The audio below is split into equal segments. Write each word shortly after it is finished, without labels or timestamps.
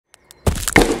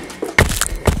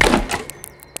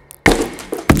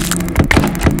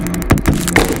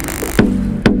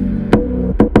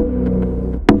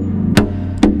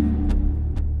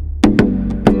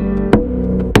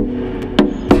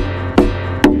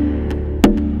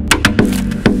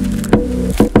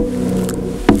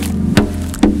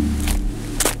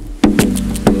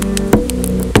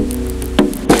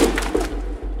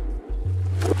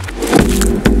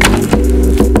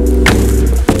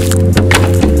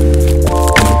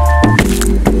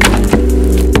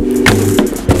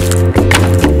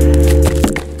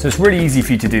really easy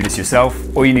for you to do this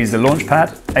yourself. All you need is the Launchpad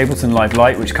Ableton Live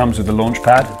Lite, which comes with the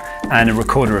Launchpad, and a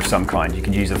recorder of some kind. You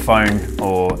can use a phone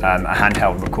or a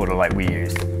handheld recorder like we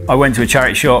used. I went to a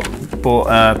charity shop, bought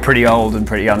a pretty old and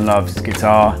pretty unloved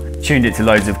guitar, tuned it to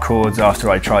loads of chords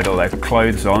after I tried all their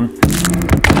clothes on,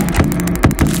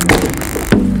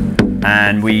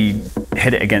 and we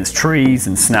hit it against trees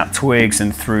and snapped twigs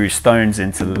and threw stones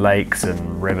into the lakes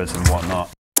and rivers and whatnot.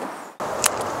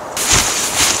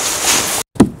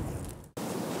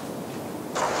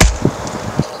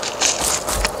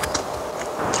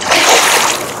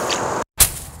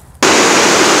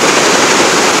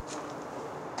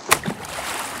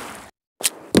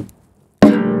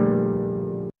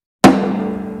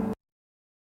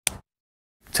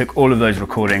 Took all of those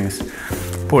recordings,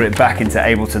 brought it back into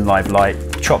Ableton Live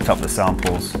Lite, chopped up the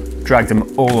samples, dragged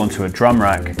them all onto a drum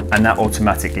rack, and that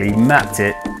automatically mapped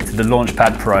it to the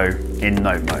Launchpad Pro in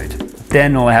note mode.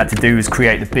 Then all I had to do was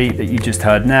create the beat that you just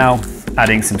heard now,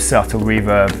 adding some subtle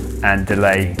reverb and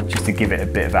delay just to give it a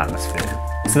bit of atmosphere.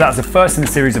 So that's the first in a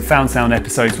series of Found Sound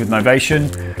episodes with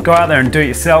Novation. Go out there and do it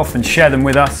yourself and share them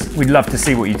with us. We'd love to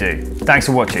see what you do. Thanks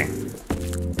for watching.